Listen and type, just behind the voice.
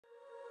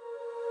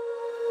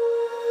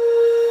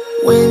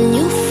When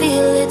you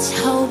feel it's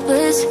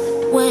hopeless,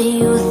 when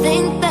you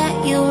think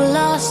that you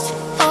lost,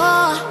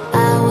 oh,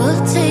 I will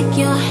take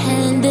your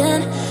hand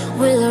and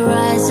we'll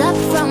rise up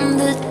from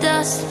the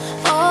dust.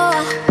 Oh,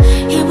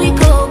 here we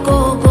go,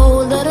 go, go,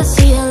 let us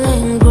heal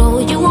and grow.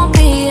 You won't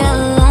be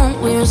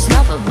alone, we're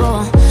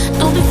unstoppable.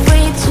 Don't be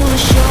afraid to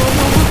show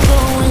what we're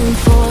going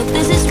for.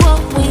 This is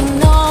what we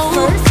know.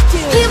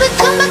 Here we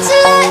come back to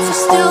life, we're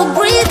still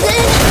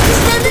breathing.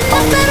 We're standing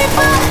up,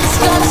 everybody's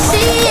gonna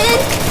see it.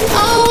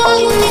 Oh, all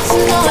you need to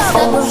know is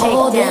that we're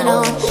holding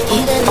on.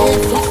 Even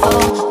if we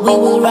fall, we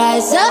will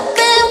rise up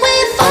and we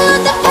follow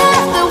the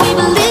path that we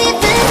believe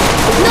in.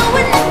 No,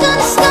 we're not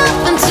gonna stop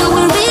until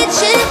we reach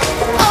it.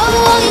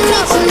 Oh, all you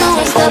need to know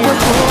is that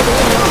we're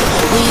holding on.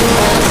 We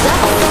rise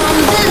up from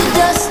the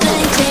dust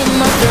and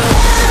claim our throne.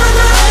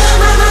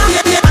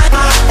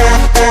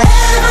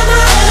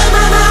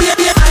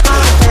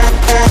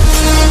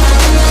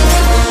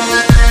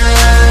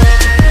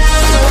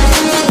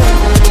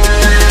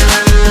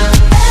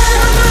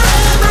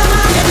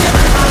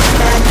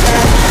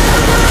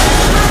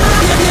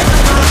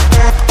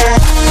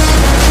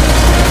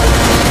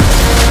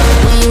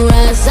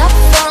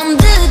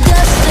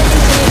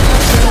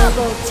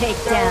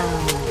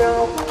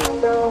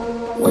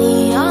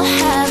 We all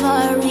have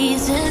our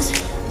reasons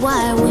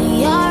why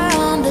we are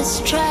on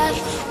this track.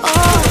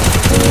 Oh,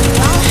 we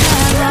all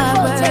have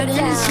our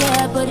burdens,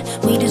 yeah, but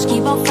we just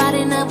keep on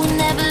fighting and we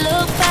never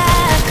look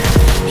back.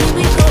 Here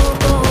we go,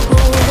 go, go,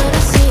 let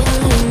us heal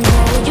and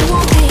grow. You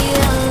won't be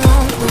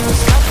alone, we're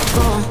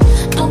unstoppable.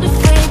 Don't be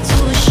afraid to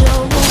show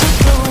what we're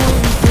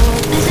going for.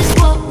 This is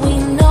what we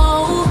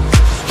know.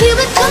 Here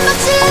we come back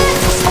to life,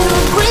 we're still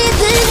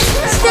breathing.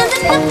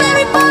 Standing up,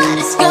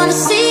 everybody's gonna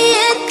see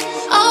it.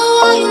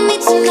 All you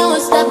need to know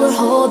is that we're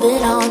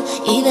holding on.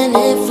 Even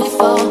if we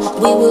fall,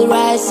 we will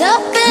rise up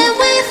and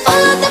we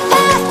follow the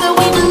path that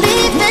we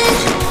believe in.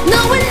 No,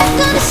 we're not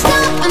gonna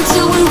stop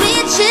until we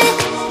reach it.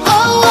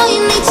 Oh, all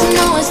you need to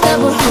know is that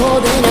we're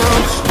holding on.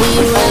 We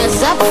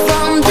rise up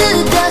from the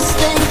dust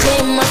and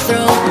claim our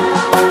throne.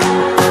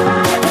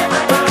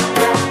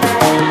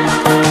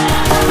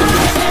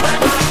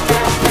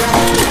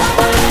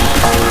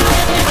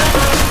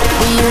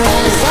 We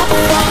rise up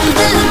from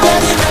the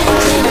dust and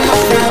claim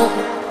our throne.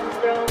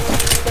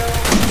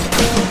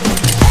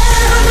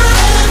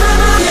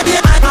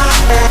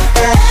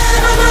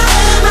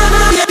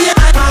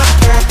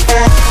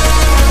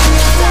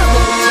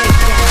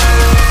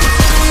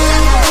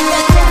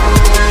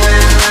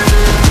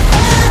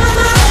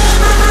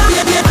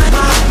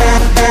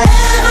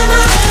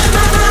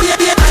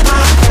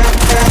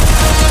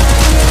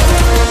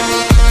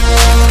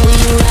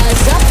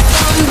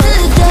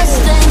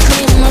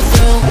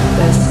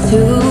 To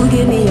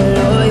give me your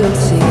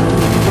loyalty,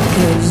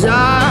 'cause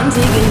I'm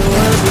taking the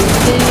world with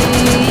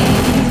me.